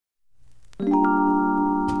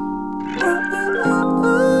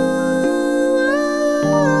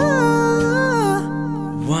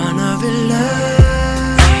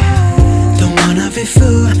be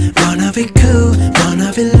fool, wanna be cool,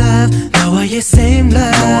 wanna be love. 너와의 same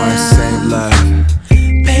love.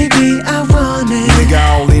 Baby I want it.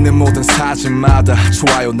 네가 올리는 모든 사진마다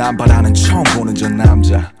좋아요 남발하는 처음 보는 저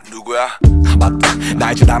남자 누구야? 아 맞다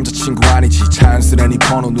나 이제 남자친구 아니지 자연스레 네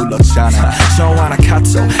번호 눌렀잖아 전화나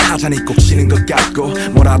카톡 하자니 꼭 치는 것 같고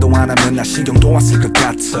뭐라도 안 하면 나 신경도 안 쓸 것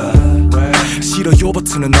같아 싫어요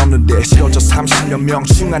버튼은 없는데 싫어져 30년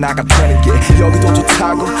명칭 하나가 되는 게 여기도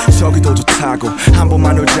좋다고 저기도 좋다고 한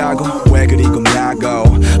번만 놀자고 왜 그리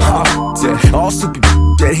겁냐고 어수비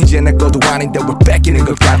이제 내 것도 아닌데 왜 뺏기는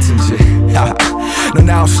것 같은지 넌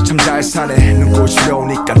아웃이 참 잘 사네 눈꼴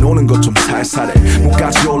시려우니까 노는 것 좀 살살해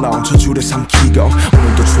목까지 올라온 저 줄에 삼키고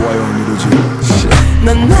오늘도 좋아요 누르지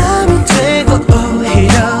넌 남이 되고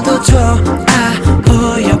오히려 더 좋아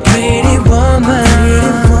보여 pretty woman.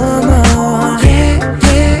 Yeah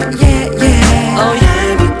yeah yeah yeah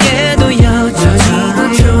얄밉게도 여전히 더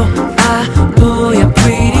좋아 보여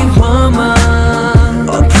pretty woman.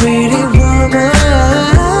 Oh pretty woman.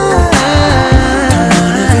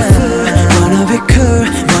 Wanna be cool,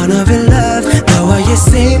 wanna be love. 너와의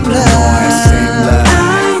same love.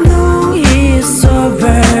 I know it's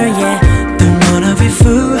over, yeah. Don't wanna be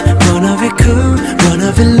fool, wanna be cool,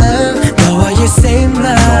 wanna be love. 너와의 same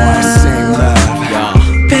love.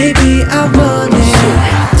 Baby I want it.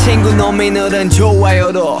 친구 놈이 늘은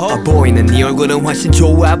좋아요로 보이는 네 얼굴은 훨씬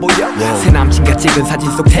좋아 보여 새 남친과 찍은 사진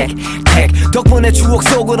속 택 덕분에 추억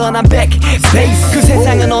속으로 난 backspace 그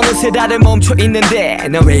세상은 어느새 다들 멈춰 있는데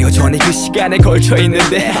난 왜 여전히 그 시간에 걸쳐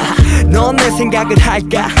있는데 넌 내 생각을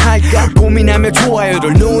할까 고민하며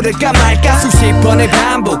좋아요를 누를까 말까 수십 번을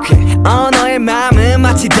반복해 너의 마음은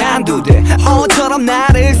마치 단두대 처럼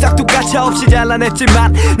나를 싹둑 가차 없이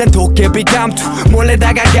잘라냈지만 난 도깨비 감투 몰래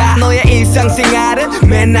다가가 너의 일상생활은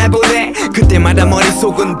맨날 보내 그때마다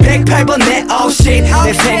머릿속은 108번 내 oh shit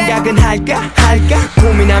내 생각은 할까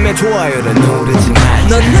고민하며 좋아요를 누르지 말자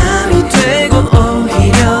넌 남이 되고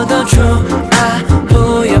오히려 더 좋아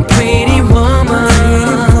보여 pretty woman.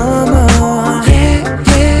 Yeah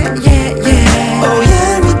yeah yeah yeah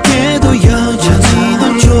얄밉게도 여전히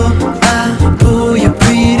더 좋아 보여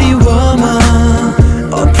pretty woman.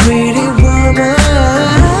 Oh pretty woman.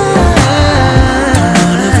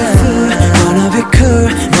 Wanna be fool, wanna be cool,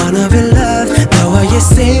 wanna be love. 너와의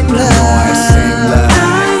same love.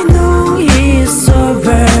 I know it's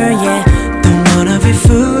over, yeah. Don't wanna be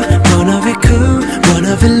fool, wanna be cool,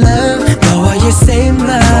 wanna be love. 너와의 same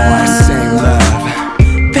love.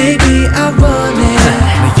 Baby I want it.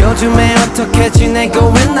 너 요즘에 어떻게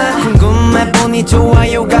지내고 있나 궁금해 보니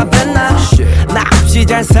좋아요가 뺐나 나 없이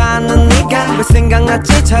잘 사는 네가 왜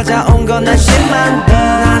생각났지 찾아온 건 한심한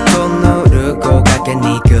나도 누르고 갈게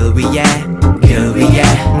네 그 위에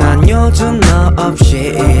난 요즘 너 없이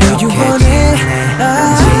이렇게 지내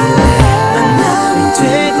난 남이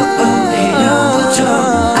되고 오히려 더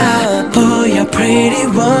좋아 보여 pretty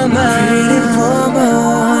woman.